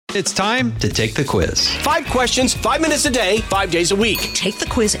It's time to take the quiz. 5 questions, 5 minutes a day, 5 days a week. Take the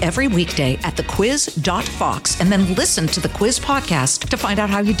quiz every weekday at thequiz.fox and then listen to the quiz podcast to find out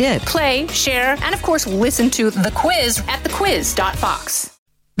how you did. Play, share, and of course, listen to the quiz at thequiz.fox.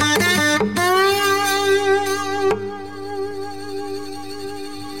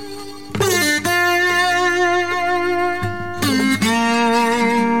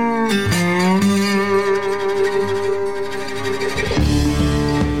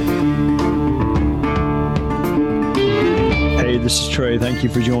 This is Trey. Thank you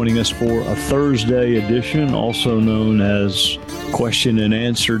for joining us for a Thursday edition, also known as Question and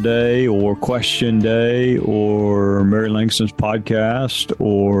Answer Day or Question Day or Mary Langston's podcast,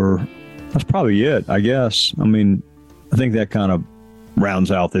 or that's probably it, I guess. I mean, I think that kind of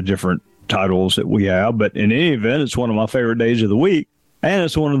rounds out the different titles that we have. But in any event, it's one of my favorite days of the week. And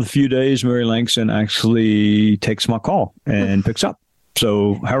it's one of the few days Mary Langston actually takes my call and picks up.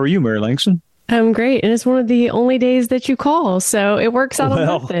 So how are you, Mary Langston? I'm great. And it's one of the only days that you call. So it works out on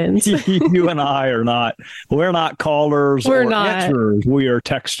both ends. You and I are not, we're not callers or answerers. We are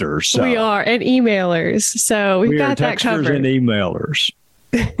texters. So. We are, and emailers. So we've got that covered. We are texters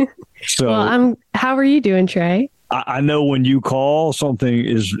and emailers. So, well, how are you doing, Trey? I know when you call, something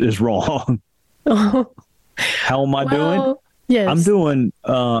is wrong. How am I doing? Yes. I'm doing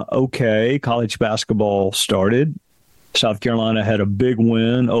okay. College basketball started. South Carolina had a big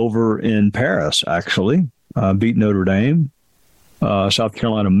win over in Paris, actually, beat Notre Dame. South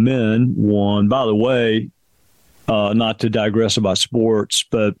Carolina men won. By the way, not to digress about sports,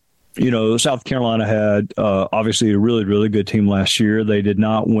 but, you know, South Carolina had obviously a really, really good team last year. They did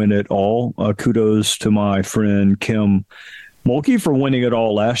not win it all. Kudos to my friend Kim Mulkey for winning it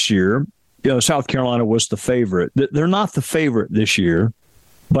all last year. You know, South Carolina was the favorite. They're not the favorite this year,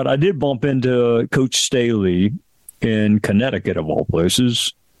 but I did bump into Coach Staley in Connecticut, of all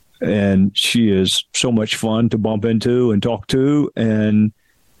places. And she is so much fun to bump into and talk to. And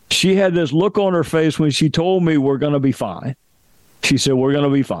she had this look on her face when she told me we're going to be fine. She said, we're going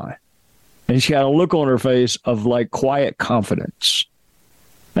to be fine. And she had a look on her face of like quiet confidence.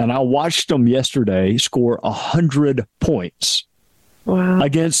 And I watched them yesterday score 100 points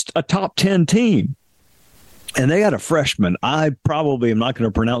against a top 10 team. And they had a freshman. I probably am not going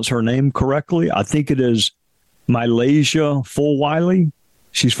to pronounce her name correctly. I think it is Mylasia Fulwiley.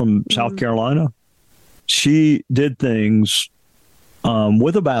 She's from South Carolina. She did things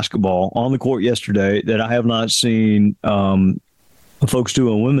with a basketball on the court yesterday that I have not seen folks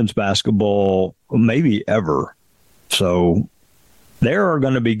do in women's basketball maybe ever. So they are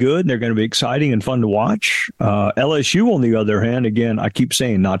going to be good. And they're going to be exciting and fun to watch. LSU, on the other hand, again, I keep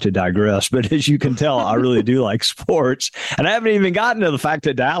saying not to digress, but as you can tell, I really do like sports. And I haven't even gotten to the fact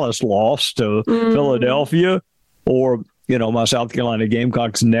that Dallas lost to Philadelphia, or, you know, my South Carolina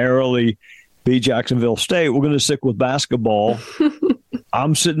Gamecocks narrowly beat Jacksonville State. We're going to stick with basketball.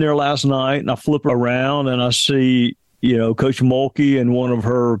 I'm sitting there last night and I flip around and I see, you know, Coach Mulkey in one of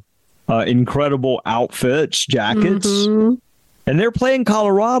her incredible outfits, jackets, and they're playing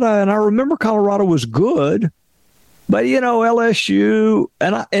Colorado. And I remember Colorado was good, but, you know, LSU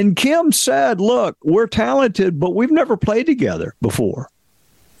and Kim said, look, we're talented, but we've never played together before.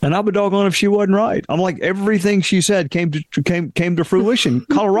 And I'll be doggone if she wasn't right. I'm like, everything she said came to fruition.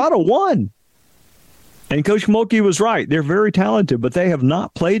 Colorado won. And Coach Mulkey was right. They're very talented, but they have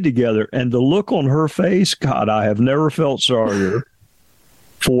not played together. And the look on her face, God, I have never felt sorrier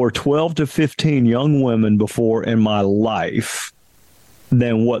for 12 to 15 young women before in my life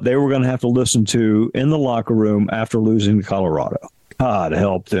than what they were going to have to listen to in the locker room after losing to Colorado. God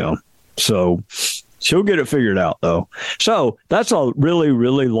help them. So she'll get it figured out, though. So that's a really,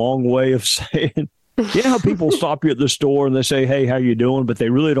 really long way of saying, you know how people stop you at the store and they say, hey, how you doing? But they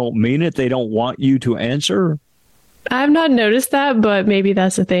really don't mean it. They don't want you to answer. I've not noticed that, but maybe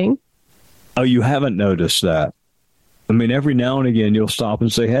that's a thing. Oh, you haven't noticed that? I mean, every now and again, you'll stop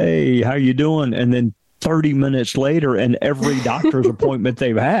and say, hey, how you doing? And then 30 minutes later, and every doctor's appointment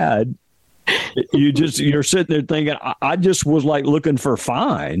they've had, you're sitting there thinking, I just was like looking for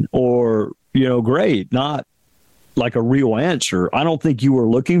fine or, you know, great, not like a real answer. I don't think you were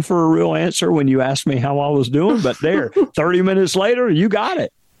looking for a real answer when you asked me how I was doing, but there, 30 minutes later, you got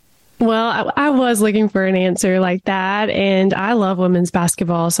it. Well, I was looking for an answer like that, and I love women's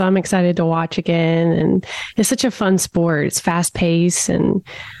basketball, so I'm excited to watch again. And it's such a fun sport. It's fast paced, and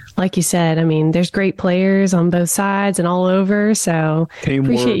like you said, I mean, there's great players on both sides and all over. So teamwork,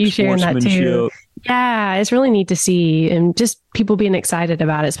 appreciate you sharing that too. Yeah, it's really neat to see, and just people being excited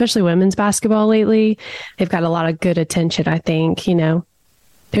about it, especially women's basketball lately. They've got a lot of good attention, I think. You know,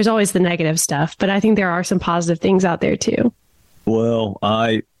 there's always the negative stuff, but I think there are some positive things out there too. Well,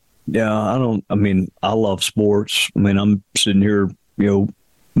 Yeah, I love sports. I mean, I'm sitting here,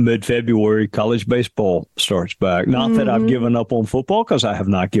 mid-February, college baseball starts back. Not that I've given up on football, because I have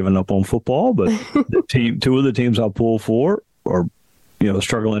not given up on football, but two of the teams I pull for are,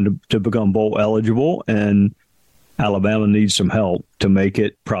 struggling to become bowl eligible, and Alabama needs some help to make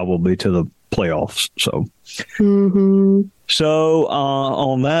it probably to the playoffs. So,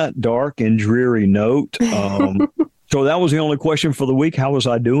 on that dark and dreary note, so that was the only question for the week. How was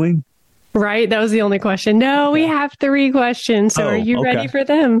I doing? Right. That was the only question. No, we have 3 questions. So are you ready for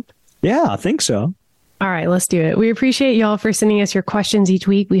them? Yeah, I think so. All right, let's do it. We appreciate y'all for sending us your questions each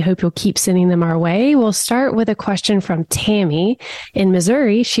week. We hope you'll keep sending them our way. We'll start with a question from Tammy in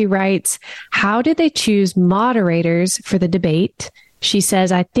Missouri. She writes, how did they choose moderators for the debate? She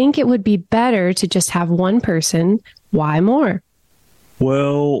says, I think it would be better to just have one person. Why more?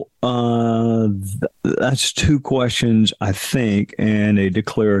 Well, that's 2 questions, I think, and a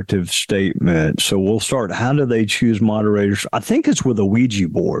declarative statement. So we'll start. How do they choose moderators? I think it's with a Ouija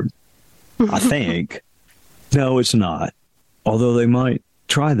board. I think. No, it's not. Although they might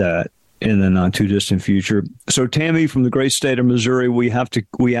try that in the not too distant future. So, Tammy, from the great state of Missouri, we have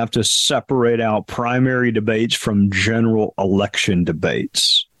to separate out primary debates from general election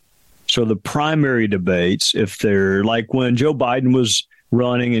debates. So the primary debates, if they're like when Joe Biden was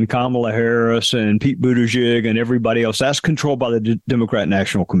running and Kamala Harris and Pete Buttigieg and everybody else, that's controlled by the Democrat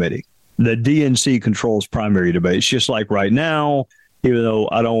National Committee. The DNC controls primary debates, just like right now, even though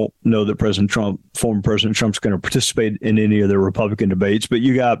I don't know that former President Trump's going to participate in any of the Republican debates. But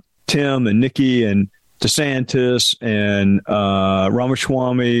you got Tim and Nikki and DeSantis and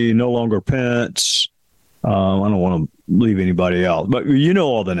Ramaswamy, no longer Pence. I don't want to leave anybody out, but you know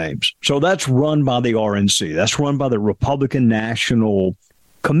all the names. So that's run by the RNC. That's run by the Republican National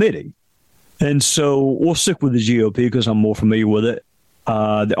Committee. And so we'll stick with the GOP because I'm more familiar with it.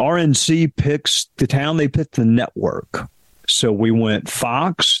 The RNC picks the town, they pick the network. So we went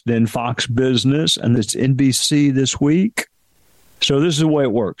Fox, then Fox Business, and it's NBC this week. So this is the way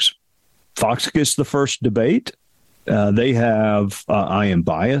it works. Fox gets the first debate. They have, I am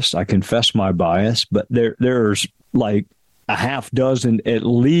biased. I confess my bias, but there's like a half dozen at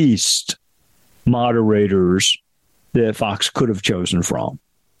least moderators that Fox could have chosen from.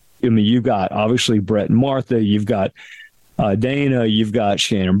 I mean, you've got obviously Brett and Martha. You've got Dana. You've got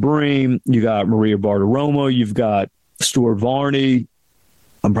Shannon Bream. You got Maria Bartiromo. You've got Stuart Varney.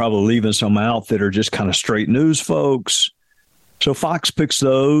 I'm probably leaving some out that are just kind of straight news folks. So Fox picks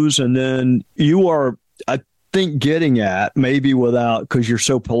those, and then you are, I think, getting at, maybe without, because you're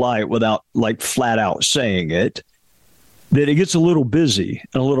so polite, without like flat out saying it, that it gets a little busy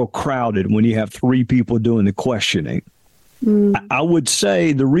and a little crowded when you have 3 people doing the questioning. I would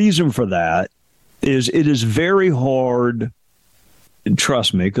say the reason for that is it is very hard,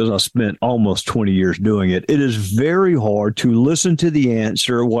 trust me, because I spent almost 20 years doing it. It is very hard to listen to the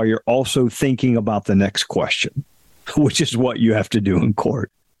answer while you're also thinking about the next question, which is what you have to do in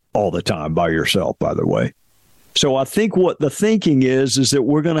court all the time by yourself, by the way. So I think what the thinking is that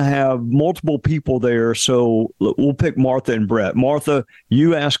we're going to have multiple people there. So we'll pick Martha and Brett. Martha,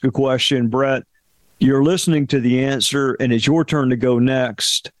 you ask a question. Brett, you're listening to the answer, and it's your turn to go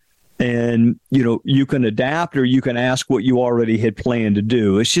next. And, you can adapt or you can ask what you already had planned to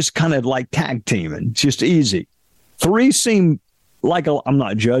do. It's just kind of like tag teaming. It's just easy. 3 seem like I'm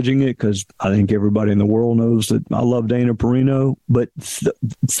not judging it because I think everybody in the world knows that I love Dana Perino. But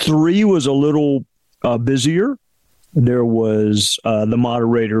 3 was a little busier. There was the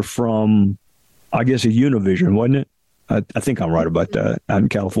moderator from, I guess, a Univision, wasn't it? I think I'm right about that, out in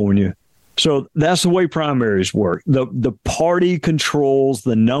California. So that's the way primaries work. The party controls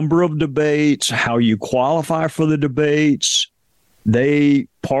the number of debates, how you qualify for the debates. They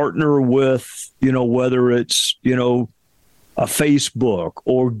partner with, whether it's, a Facebook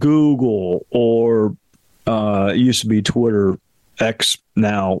or Google or it used to be Twitter, X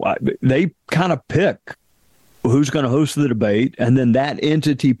now. They kind of pick who's going to host the debate, and then that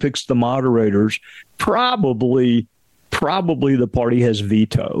entity picks the moderators. Probably the party has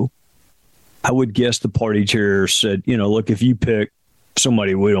veto. I would guess the party chair said, look, if you pick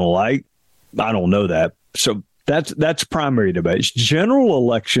somebody we don't like, I don't know that. So that's primary debates. General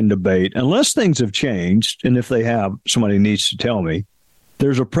election debate, unless things have changed, and if they have, somebody needs to tell me,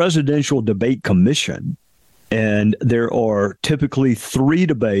 there's a presidential debate commission, and there are typically 3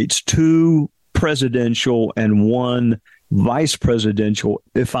 debates, 2 presidential and 1 vice presidential,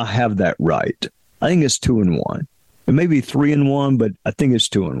 if I have that right. I think it's 2 and 1. It may be 3 and 1, but I think it's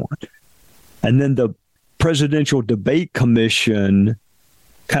 2 and 1. And then the Presidential Debate Commission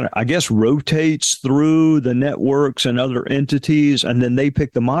kind of, I guess, rotates through the networks and other entities, and then they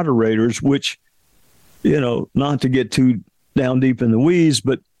pick the moderators, which, not to get too down deep in the weeds,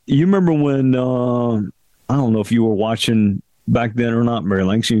 but you remember when, I don't know if you were watching back then or not, Mary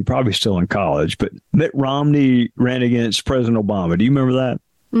Langston, you're probably still in college, but Mitt Romney ran against President Obama. Do you remember that?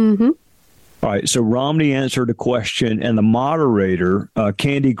 Mm-hmm. All right, so Romney answered a question, and the moderator,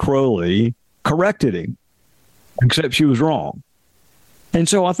 Candy Crowley, corrected him, except she was wrong. And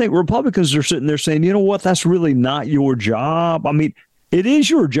so I think Republicans are sitting there saying, you know what, that's really not your job. I mean, it is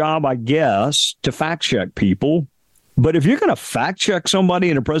your job, I guess, to fact check people. But if you're going to fact check somebody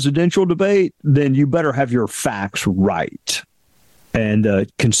in a presidential debate, then you better have your facts right.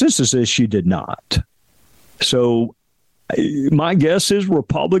 And consensus is she did not. So my guess is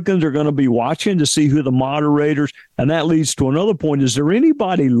Republicans are going to be watching to see who the moderators, and that leads to another point. Is there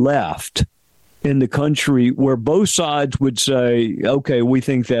anybody left in the country where both sides would say, okay, we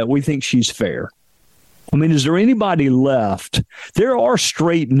think she's fair? I mean, is there anybody left? There are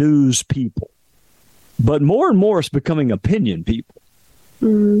straight news people, but more and more it's becoming opinion people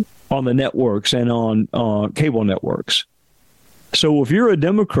on the networks and on cable networks. So if you're a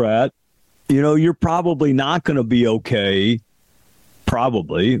Democrat, you're probably not going to be okay,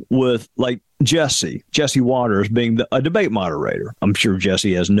 probably, with like Jesse Waters being a debate moderator. I'm sure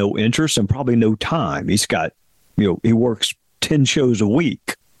Jesse has no interest and probably no time. He's got, he works 10 shows a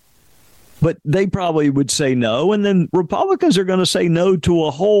week. But they probably would say no. And then Republicans are going to say no to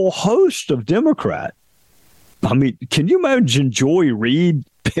a whole host of Democrats. I mean, can you imagine Joy Reid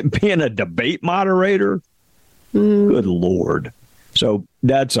being a debate moderator? Good Lord. So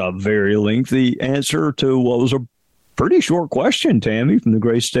that's a very lengthy answer to what was a pretty short question, Tammy, from the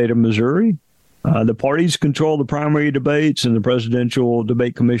great state of Missouri. The parties control the primary debates, and the Presidential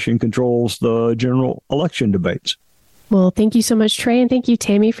Debate Commission controls the general election debates. Well, thank you so much, Trey, and thank you,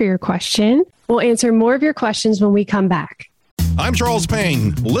 Tammy, for your question. We'll answer more of your questions when we come back. I'm Charles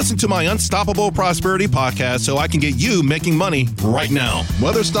Payne. Listen to my Unstoppable Prosperity podcast so I can get you making money right now.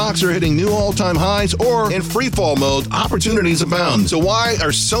 Whether stocks are hitting new all-time highs or in free fall mode, opportunities abound. So why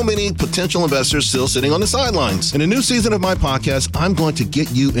are so many potential investors still sitting on the sidelines? In a new season of my podcast, I'm going to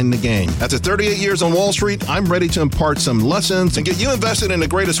get you in the game. After 38 years on Wall Street, I'm ready to impart some lessons and get you invested in the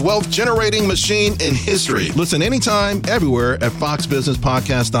greatest wealth-generating machine in history. Listen anytime, everywhere at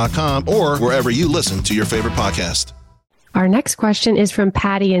foxbusinesspodcast.com or wherever you listen to your favorite podcast. Our next question is from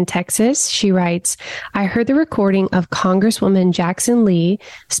Patty in Texas. She writes, I heard the recording of Congresswoman Jackson Lee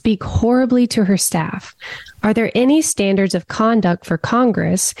speak horribly to her staff. Are there any standards of conduct for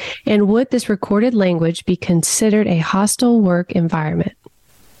Congress, and would this recorded language be considered a hostile work environment?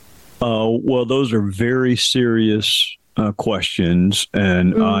 Well, those are very serious questions,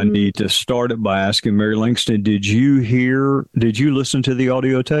 and I need to start it by asking Mary Langston, did you listen to the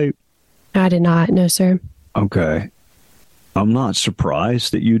audio tape? I did not. No, sir. Okay. I'm not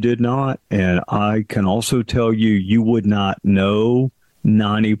surprised that you did not. And I can also tell you would not know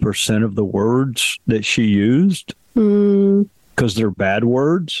 90% of the words that she used because they're bad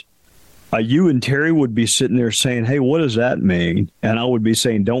words. You and Terry would be sitting there saying, hey, what does that mean? And I would be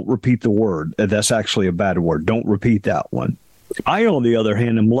saying, don't repeat the word. That's actually a bad word. Don't repeat that one. I, on the other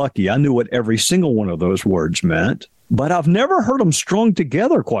hand, am lucky. I knew what every single one of those words meant, but I've never heard them strung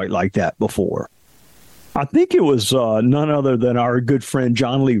together quite like that before. I think it was none other than our good friend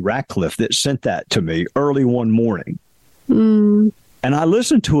John Lee Ratcliffe that sent that to me early one morning. And I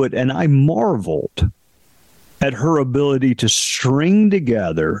listened to it and I marveled at her ability to string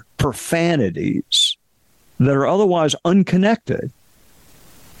together profanities that are otherwise unconnected.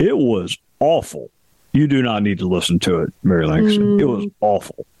 It was awful. You do not need to listen to it, Mary Langston. It was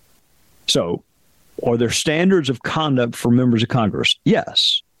awful. So, are there standards of conduct for members of Congress?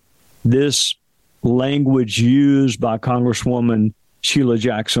 Yes. This language used by Congresswoman Sheila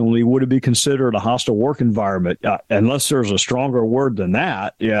Jackson Lee, would it be considered a hostile work environment? Unless there's a stronger word than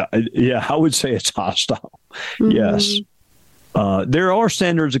that, yeah, I would say it's hostile. Yes. There are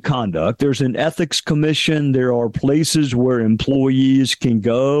standards of conduct. There's an ethics commission. There are places where employees can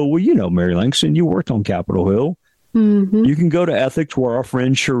go. Well, Mary Langston, you worked on Capitol Hill. You can go to ethics where our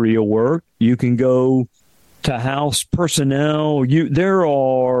friend Sharia worked. You can go to House personnel. There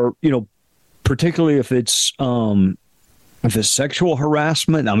are, particularly if it's sexual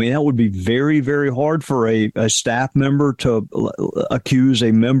harassment, I mean, that would be very, very hard for a staff member to accuse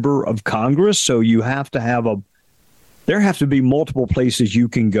a member of Congress. So there have to be multiple places you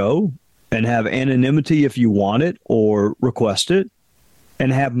can go and have anonymity if you want it or request it,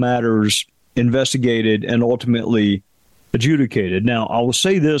 and have matters investigated and ultimately adjudicated. Now, I will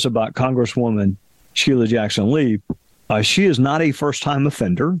say this about Congresswoman Sheila Jackson Lee. She is not a first-time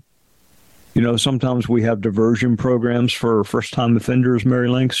offender. You know, sometimes we have diversion programs for first-time offenders, Mary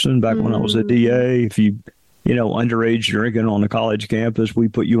Langston. Back when I was a DA, if you underage drinking on a college campus, we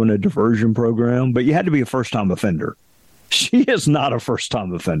put you in a diversion program. But you had to be a first-time offender. She is not a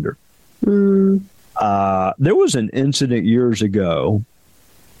first-time offender. There was an incident years ago.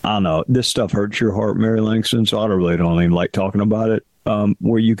 I don't know. This stuff hurts your heart, Mary Langston, so I really don't even like talking about it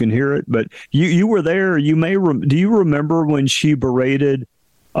where you can hear it. But you were there. You may do you remember when she berated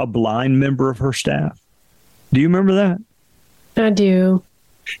a blind member of her staff? Do you remember that? I do.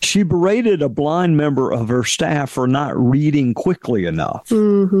 She berated a blind member of her staff for not reading quickly enough.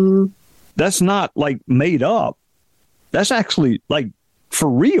 Mm-hmm. That's not like made up. That's actually like for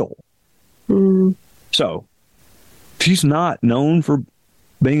real. So she's not known for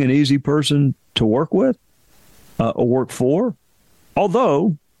being an easy person to work with or work for.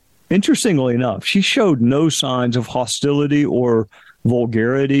 Although, interestingly enough, she showed no signs of hostility or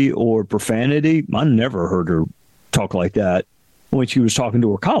vulgarity or profanity. I never heard her talk like that when she was talking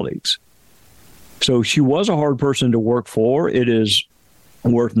to her colleagues. So she was a hard person to work for. It is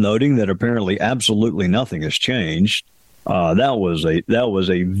worth noting that apparently absolutely nothing has changed. That was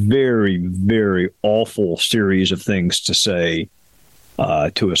a very, very awful series of things to say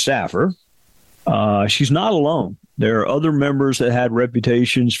to a staffer. She's not alone. There are other members that had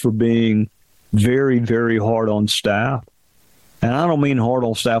reputations for being very, very hard on staff. And I don't mean hard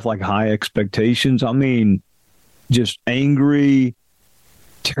on staff like high expectations. I mean just angry,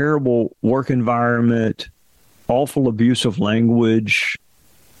 terrible work environment, awful abusive language.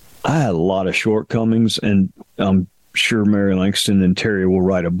 I had a lot of shortcomings, and I'm sure Mary Langston and Terry will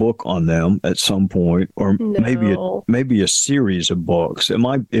write a book on them at some point, or maybe a series of books. It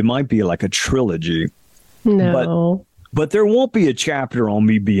might be like a trilogy. No. But there won't be a chapter on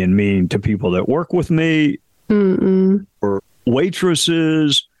me being mean to people that work with me or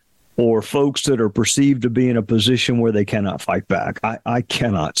waitresses or folks that are perceived to be in a position where they cannot fight back. I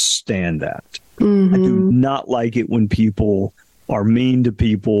cannot stand that. I do not like it when people are mean to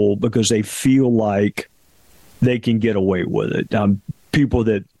people because they feel like they can get away with it. People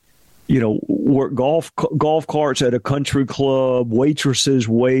that, work golf carts at a country club, waitresses,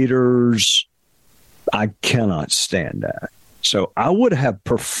 waiters, I cannot stand that. So I would have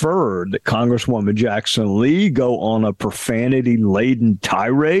preferred that Congresswoman Jackson Lee go on a profanity-laden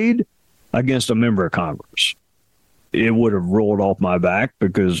tirade against a member of Congress. It would have rolled off my back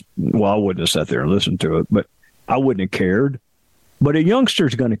because, I wouldn't have sat there and listened to it, but I wouldn't have cared. But a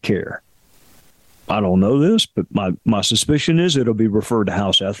youngster's going to care. I don't know this, but my suspicion is it'll be referred to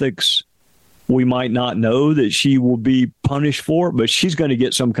House Ethics. We might not know that she will be punished for it, but she's going to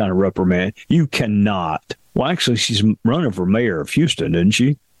get some kind of reprimand. You cannot. Well, actually, she's running for mayor of Houston, isn't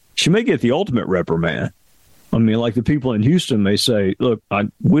she? She may get the ultimate reprimand. I mean, like the people in Houston may say, look,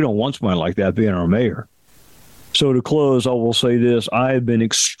 we don't want somebody like that being our mayor. So to close, I will say this. I have been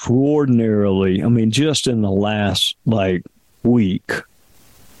extraordinarily, just in the last, week,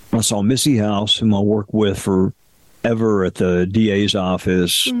 I saw Missy House, whom I worked with forever at the DA's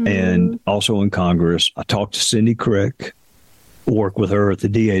office and also in Congress. I talked to Cindy Crick, worked with her at the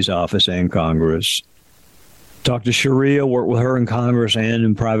DA's office and Congress. Talked to Sharia, worked with her in Congress and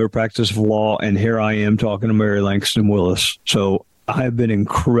in private practice of law, and here I am talking to Mary Langston Willis. So I have been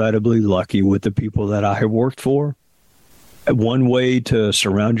incredibly lucky with the people that I have worked for. One way to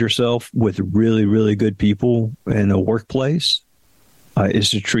surround yourself with really, really good people in a workplace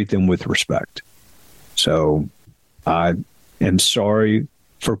is to treat them with respect. So I am sorry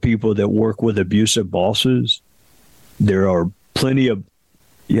for people that work with abusive bosses. There are plenty of,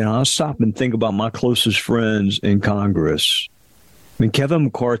 I stop and think about my closest friends in Congress. Kevin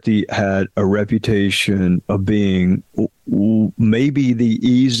McCarthy had a reputation of being maybe the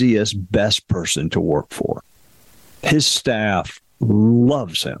easiest, best person to work for. His staff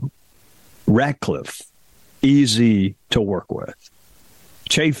loves him. Ratcliffe, easy to work with.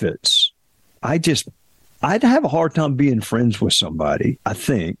 Chaffetz, I'd have a hard time being friends with somebody, I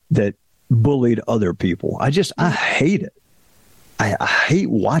think, that bullied other people. I hate it. I hate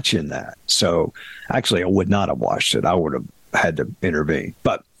watching that. So actually, I would not have watched it. I would have had to intervene.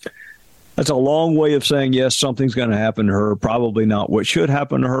 But that's a long way of saying, yes, something's going to happen to her. Probably not what should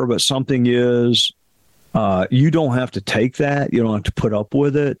happen to her, but something is. You don't have to take that. You don't have to put up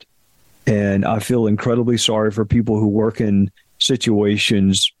with it. And I feel incredibly sorry for people who work in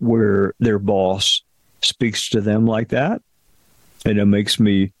situations where their boss speaks to them like that. And it makes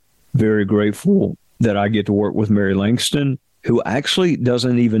me very grateful that I get to work with Mary Langston, who actually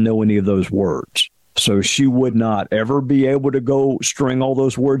doesn't even know any of those words. So she would not ever be able to go string all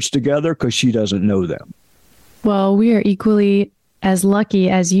those words together because she doesn't know them. Well, we are equally as lucky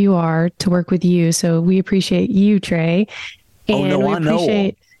as you are to work with you. So we appreciate you, Trey. And I know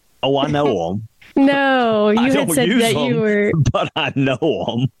them. Oh, I know them. No, you had said that them, you were. But I know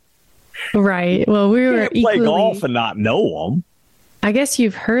them. Right. Well, we were You can't play golf and not know them. I guess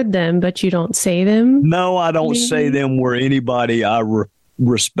you've heard them, but you don't say them. No, I don't say them where anybody I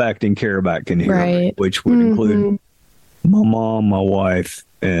respect and care about can hear me, which would include my mom, my wife,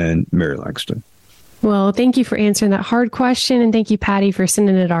 and Mary Langston. Well, thank you for answering that hard question. And thank you, Patty, for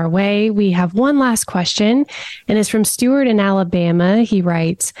sending it our way. We have one last question, and it's from Stuart in Alabama. He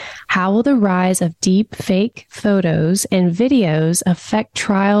writes, how will the rise of deep fake photos and videos affect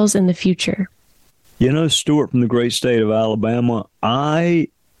trials in the future? You know, Stuart, from the great state of Alabama, I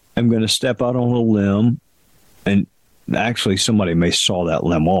am going to step out on a limb, and actually somebody may saw that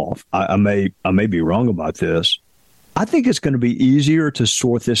limb off. I may be wrong about this. I think it's going to be easier to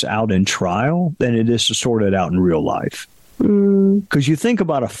sort this out in trial than it is to sort it out in real life. Because you think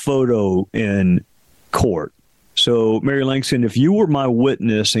about a photo in court. So, Mary Langston, if you were my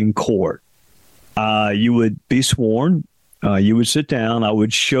witness in court, you would be sworn. You would sit down. I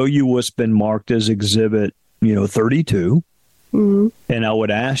would show you what's been marked as Exhibit, 32. And I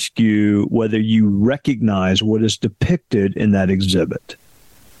would ask you whether you recognize what is depicted in that exhibit.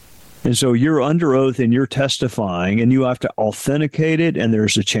 And so you're under oath and you're testifying, and you have to authenticate it. And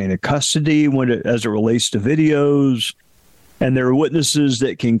there's a chain of custody as it relates to videos. And there are witnesses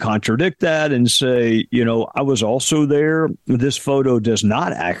that can contradict that and say, I was also there. This photo does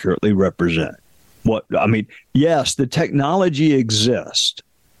not accurately represent yes, the technology exists,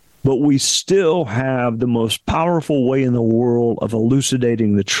 but we still have the most powerful way in the world of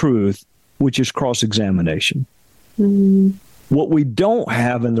elucidating the truth, which is cross-examination. What we don't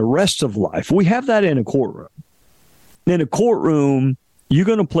have in the rest of life, we have that in a courtroom. In a courtroom, you're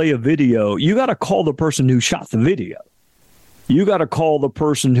going to play a video. You got to call the person who shot the video. You got to call the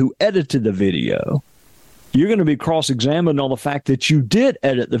person who edited the video. You're going to be cross-examined on the fact that you did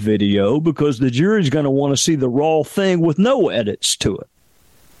edit the video, because the jury's going to want to see the raw thing with no edits to it.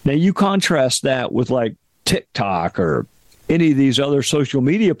 Now, you contrast that with like TikTok or any of these other social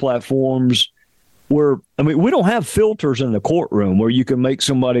media platforms where, we don't have filters in the courtroom where you can make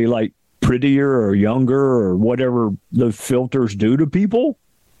somebody like prettier or younger or whatever the filters do to people.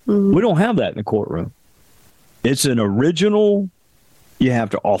 We don't have that in the courtroom. It's an original. You have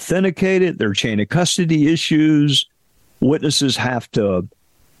to authenticate it. There are chain of custody issues. Witnesses have to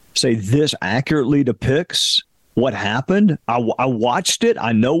say this accurately depicts what happened. I watched it.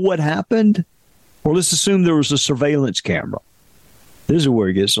 I know what happened. Or let's assume there was a surveillance camera. This is where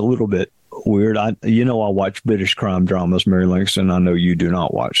it gets a little bit weird. I watch British crime dramas, Mary Langston. I know you do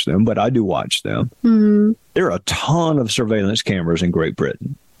not watch them, but I do watch them. There are a ton of surveillance cameras in Great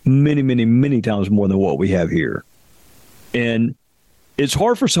Britain. Many, many, many times more than what we have here. And it's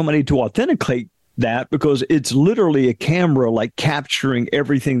hard for somebody to authenticate that because it's literally a camera like capturing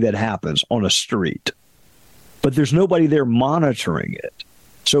everything that happens on a street. But there's nobody there monitoring it.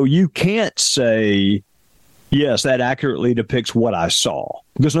 So you can't say, yes, that accurately depicts what I saw,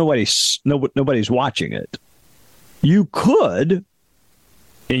 because nobody's watching it. You could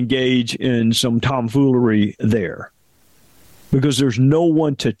engage in some tomfoolery there because there's no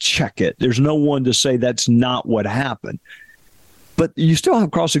one to check it. There's no one to say that's not what happened. But you still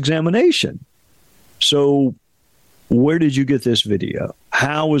have cross-examination. So where did you get this video?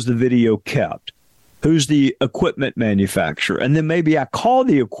 How was the video kept? Who's the equipment manufacturer? And then maybe I call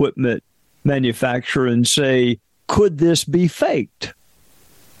the equipment manufacturer and say, could this be faked?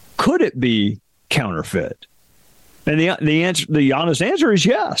 Could it be counterfeit? And the honest answer is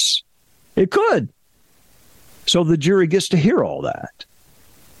yes, it could. So the jury gets to hear all that.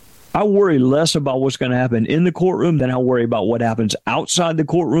 I worry less about what's going to happen in the courtroom than I worry about what happens outside the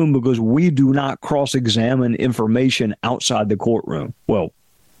courtroom, because we do not cross-examine information outside the courtroom. Well,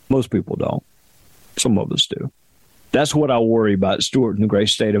 most people don't. Some of us do. That's what I worry about, Stuart, in the great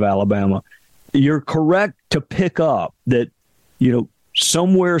state of Alabama. You're correct to pick up that,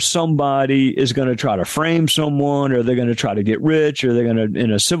 somewhere somebody is going to try to frame someone, or they're going to try to get rich, or they're going to,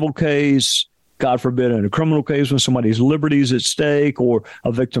 in a civil case, God forbid, in a criminal case when somebody's liberty is at stake or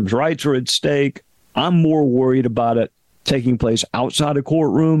a victim's rights are at stake. I'm more worried about it taking place outside the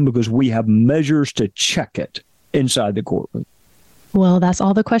courtroom because we have measures to check it inside the courtroom. Well, that's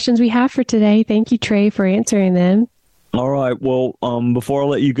all the questions we have for today. Thank you, Trey, for answering them. All right. Well, before I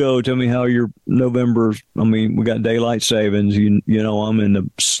let you go, tell me how your November, we got daylight savings. I'm in the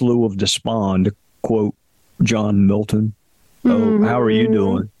slough of despond, to quote John Milton. So how are you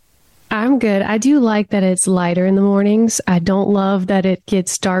doing? I'm good. I do like that it's lighter in the mornings. I don't love that it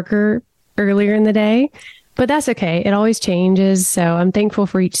gets darker earlier in the day, But that's okay. It always changes. So I'm thankful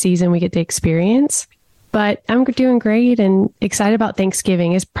for each season we get to experience. But I'm doing great and excited about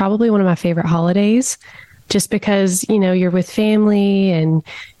Thanksgiving. It's probably one of my favorite holidays just because, you're with family and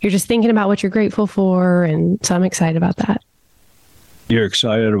you're just thinking about what you're grateful for. And so I'm excited about that. You're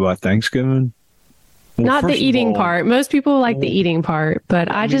excited about Thanksgiving? Well, not the eating part. Most people like the eating part, but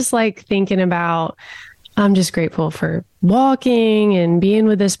I just like thinking about, I'm just grateful for walking and being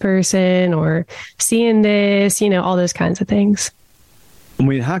with this person or seeing this, all those kinds of things. I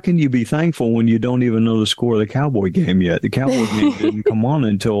mean, how can you be thankful when you don't even know the score of the Cowboy game yet? The Cowboy game didn't come on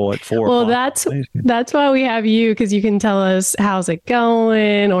until 4 well, o'clock. that's why we have you, because you can tell us how's it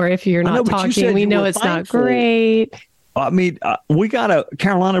going, or if you're not talking, we know it's thankful. Not great. I mean,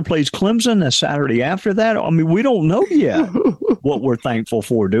 Carolina plays Clemson the Saturday after that. I mean, we don't know yet what we're thankful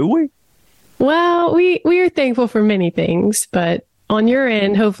for, do we? Well, we are thankful for many things, but on your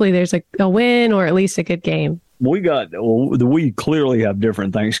end, hopefully there's a win or at least a good game. We clearly have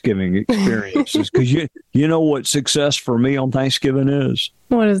different Thanksgiving experiences because you know what success for me on Thanksgiving is?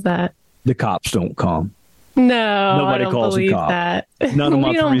 What is that? The cops don't come. No, nobody I don't calls believe the cop. That. None of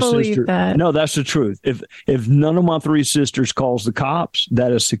my don't three believe sisters. That. No, that's the truth. If none of my three sisters calls the cops,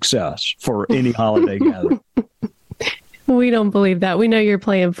 that is success for any holiday gathering. We don't believe that. We know you're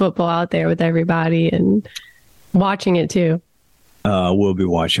playing football out there with everybody and watching it too. We'll be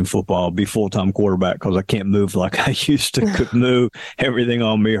watching football. I'll be full-time quarterback because I can't move like I used to could move. Everything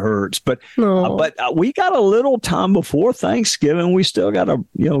on me hurts. But we got a little time before Thanksgiving. We still got to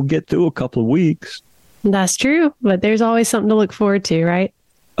get through a couple of weeks. That's true. But there's always something to look forward to, right?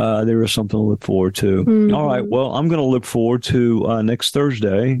 There is something to look forward to. Mm-hmm. All right. Well, I'm going to look forward to next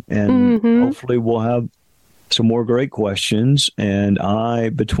Thursday, and hopefully we'll have some more great questions. And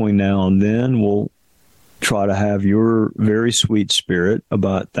between now and then, will try to have your very sweet spirit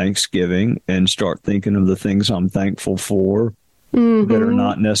about Thanksgiving and start thinking of the things I'm thankful for that are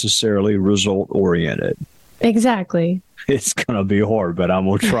not necessarily result oriented. Exactly. It's going to be hard, but I'm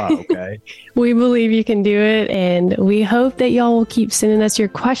going to try, okay? We believe you can do it, and we hope that y'all will keep sending us your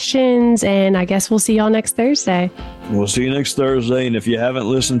questions, and I guess we'll see y'all next Thursday. We'll see you next Thursday, and if you haven't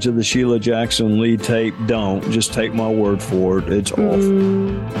listened to the Sheila Jackson Lee tape, don't. Just take my word for it. It's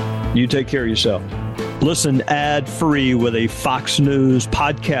awful. You take care of yourself. Listen ad-free with a Fox News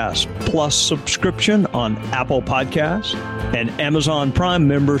Podcast Plus subscription on Apple Podcasts. And Amazon Prime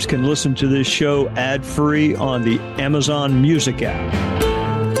members can listen to this show ad-free on the Amazon Music app.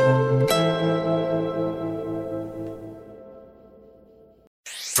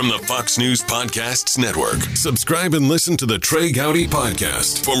 From the Fox News Podcasts Network, subscribe and listen to the Trey Gowdy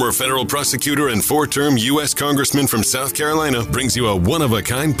Podcast. Former federal prosecutor and 4-term U.S. Congressman from South Carolina brings you a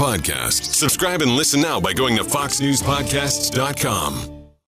one-of-a-kind podcast. Subscribe and listen now by going to foxnewspodcasts.com.